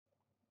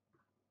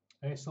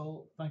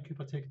Saul, thank you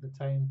for taking the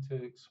time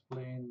to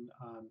explain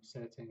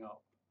setting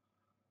up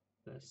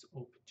this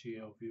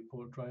OpenGL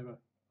Viewport driver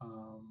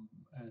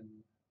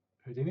in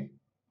Houdini.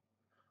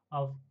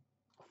 I've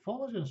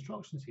followed your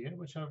instructions here,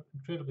 which are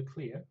incredibly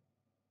clear.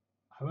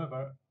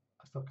 However,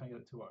 I still can't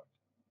get it to work.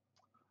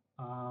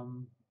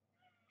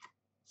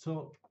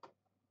 So,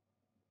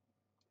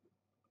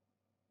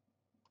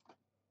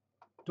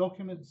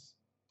 documents,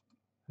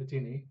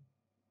 Houdini,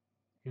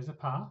 here's a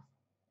path.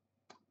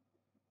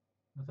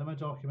 Within my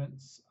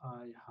documents,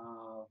 I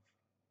have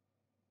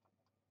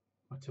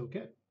my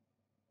toolkit,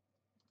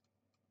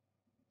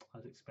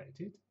 as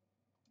expected.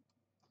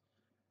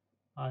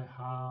 I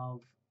have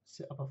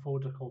set up a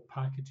folder called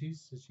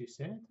packages, as you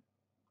said.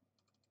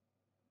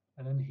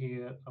 And in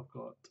here, I've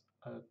got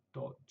a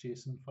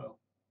 .json file.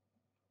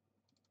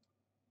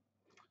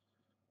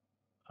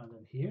 And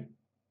in here,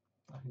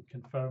 I can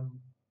confirm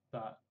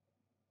that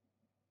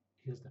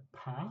here's the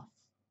path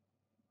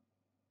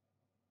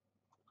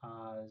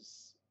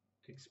as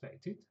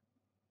expected.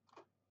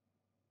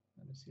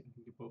 Let me see if I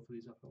can get both of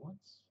these up at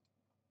once.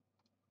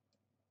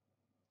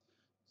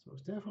 So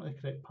it's definitely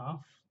the correct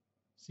path.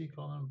 C:\/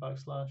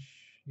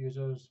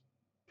 users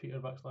Peter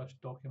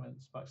 /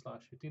 documents /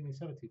 Houdini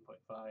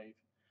 17.5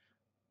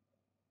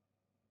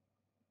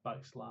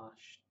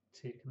 /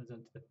 taking us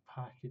into the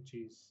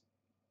packages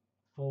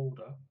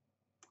folder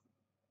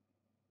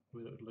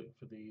where it would look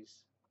for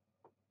these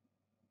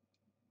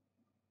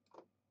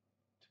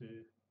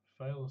two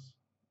files.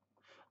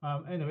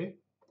 Anyway,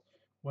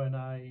 when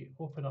I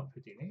open up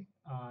Houdini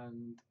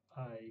and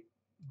I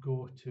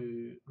go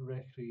to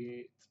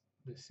recreate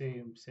the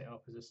same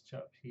setup as this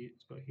chap here,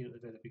 it's got here at the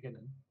very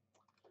beginning,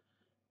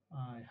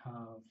 I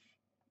have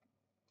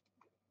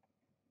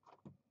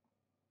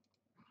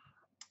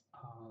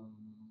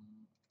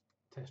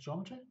test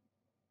geometry,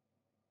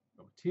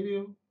 got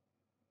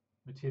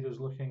materials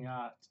looking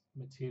at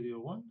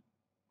material 1.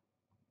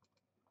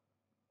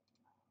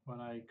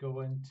 When I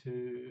go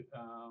into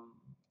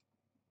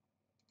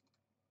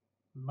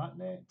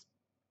MatNet,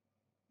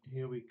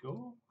 here we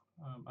go,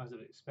 as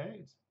I'd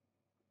expect.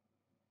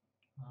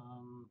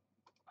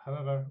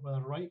 However, when I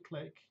right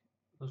click,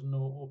 there's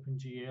no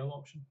OpenGL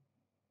option.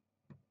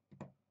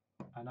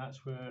 And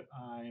that's where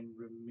I'm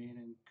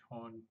remaining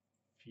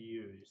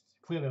confused.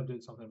 Clearly I'm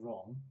doing something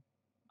wrong.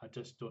 I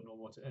just don't know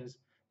what it is.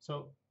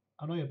 So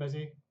I know you're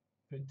busy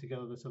putting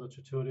together this other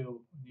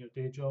tutorial in your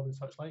day job and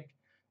such like.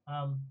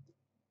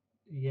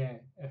 Yeah,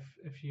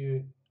 if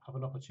you have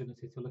an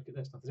opportunity to look at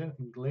this, and if there's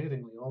anything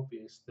glaringly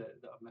obvious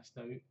that I've missed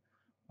out,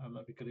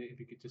 that'd be great if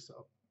you could just sort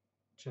of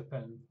chip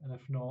in. And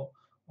if not,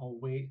 I'll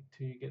wait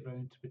till you get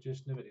round to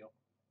producing the video.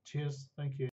 Cheers, thank you.